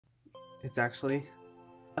It's actually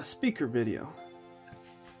a speaker video.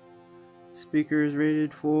 Speaker is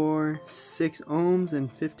rated for 6 ohms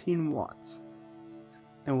and 15 watts.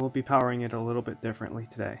 And we'll be powering it a little bit differently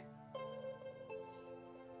today.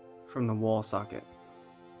 From the wall socket.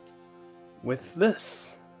 With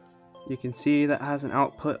this, you can see that has an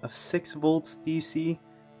output of 6 volts DC,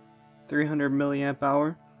 300 milliamp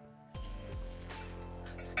hour.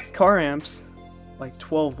 Car amps, like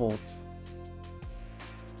 12 volts.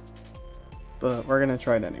 But we're gonna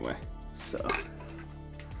try it anyway. So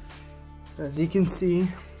as you can see,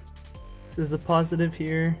 this is the positive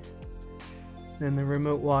here, then the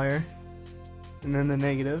remote wire, and then the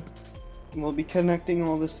negative. And we'll be connecting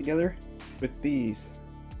all this together with these.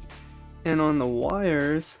 And on the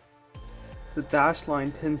wires, the dash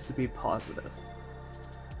line tends to be positive.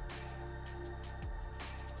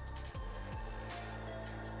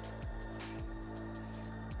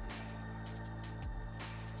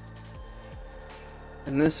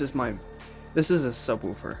 And this is a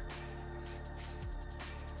subwoofer.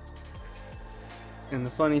 And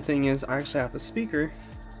the funny thing is, I actually have a speaker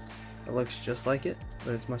that looks just like it,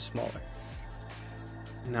 but it's much smaller.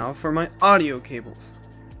 Now for my audio cables.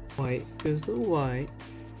 White goes to white,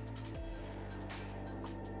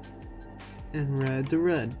 and red to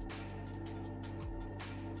red.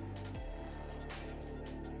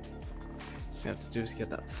 All you have to do is get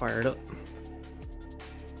that fired up.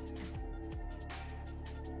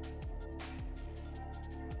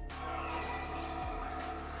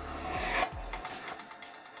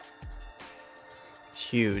 It's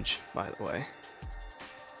huge, by the way.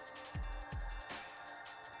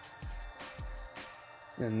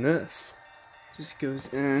 And this just goes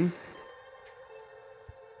in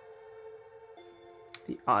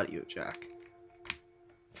the audio jack.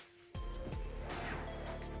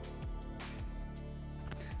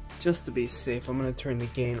 Just to be safe, I'm going to turn the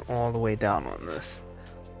gain all the way down on this.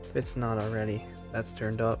 If it's not already, that's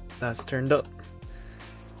turned up, that's turned up.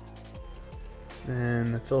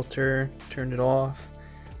 And the filter, turned it off.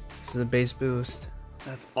 This is a bass boost,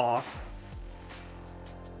 that's off.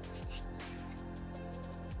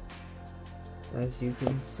 As you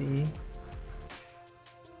can see,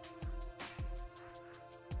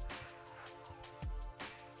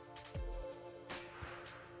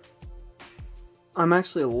 I'm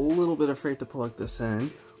actually a little bit afraid to plug this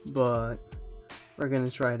in, but we're gonna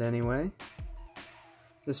try it anyway.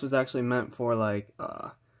 This was actually meant for like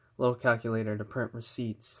a little calculator to print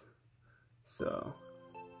receipts, so.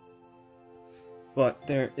 But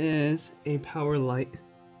there is a power light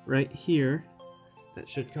right here that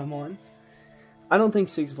should come on. I don't think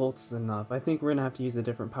 6 volts is enough. I think we're gonna have to use a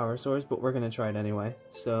different power source, but we're gonna try it anyway.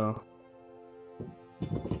 So,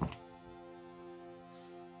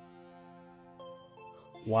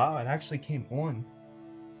 wow, it actually came on.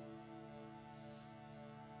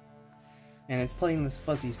 And it's playing this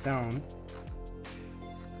fuzzy sound.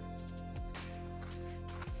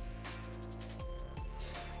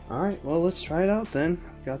 Alright, well, let's try it out then.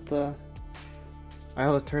 I have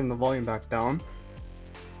to turn the volume back down.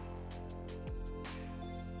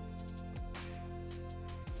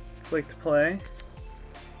 Click to play.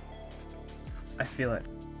 I feel it.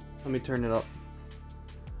 Let me turn it up.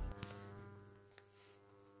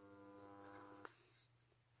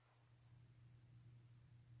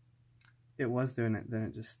 It was doing it, then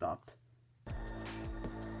it just stopped.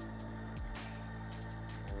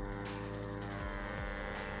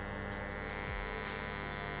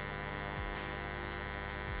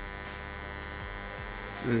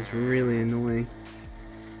 It's really annoying.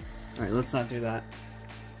 Alright, let's not do that.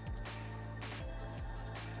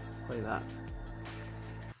 Play that.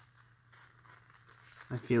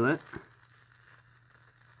 I feel it.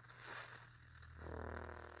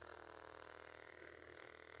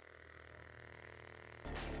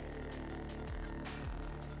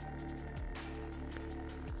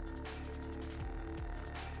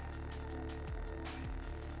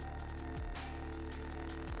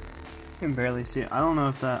 I can barely see it. I don't know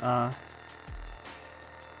if that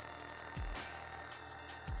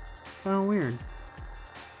it's kind of weird.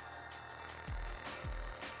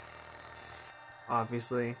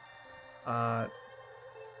 Obviously, that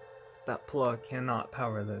plug cannot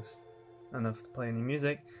power this enough to play any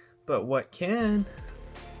music, but what can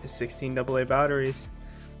is 16 AA batteries.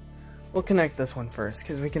 We'll connect this one first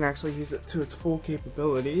because we can actually use it to its full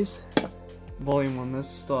capabilities. Volume on this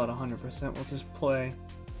is still at 100%. We'll just play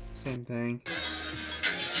same thing.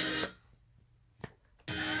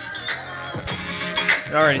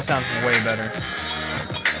 It already sounds way better.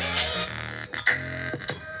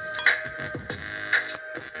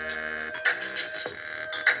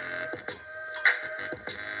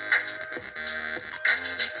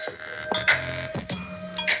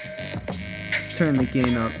 turn the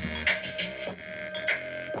gain up.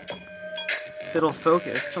 If it'll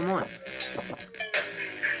focus, come on.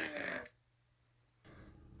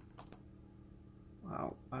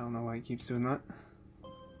 Wow, I don't know why it keeps doing that.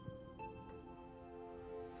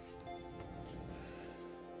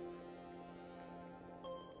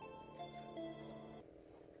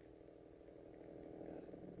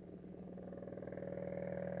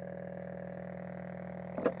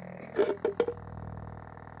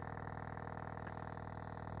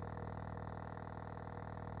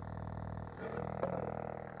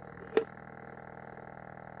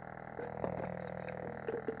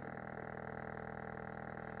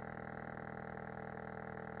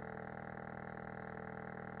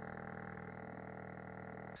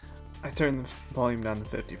 I turned the volume down to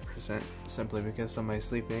 50% simply because somebody's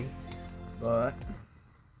sleeping, but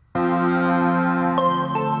it's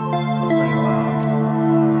still pretty loud.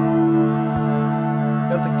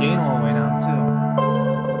 Got the gain all the way down too.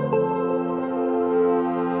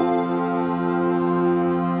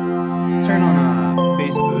 Let's turn on a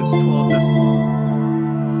bass boost, 12 decibels.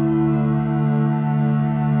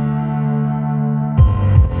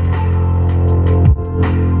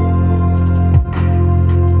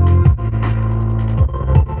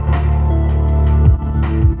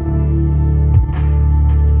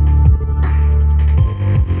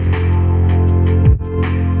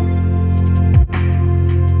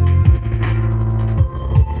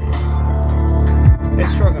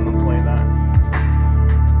 It's struggling to play that.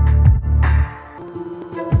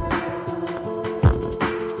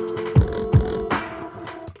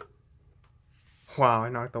 Wow, I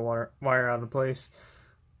knocked the wire out of place.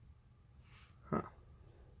 Huh.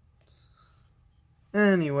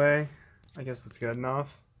 Anyway, I guess that's good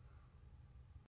enough.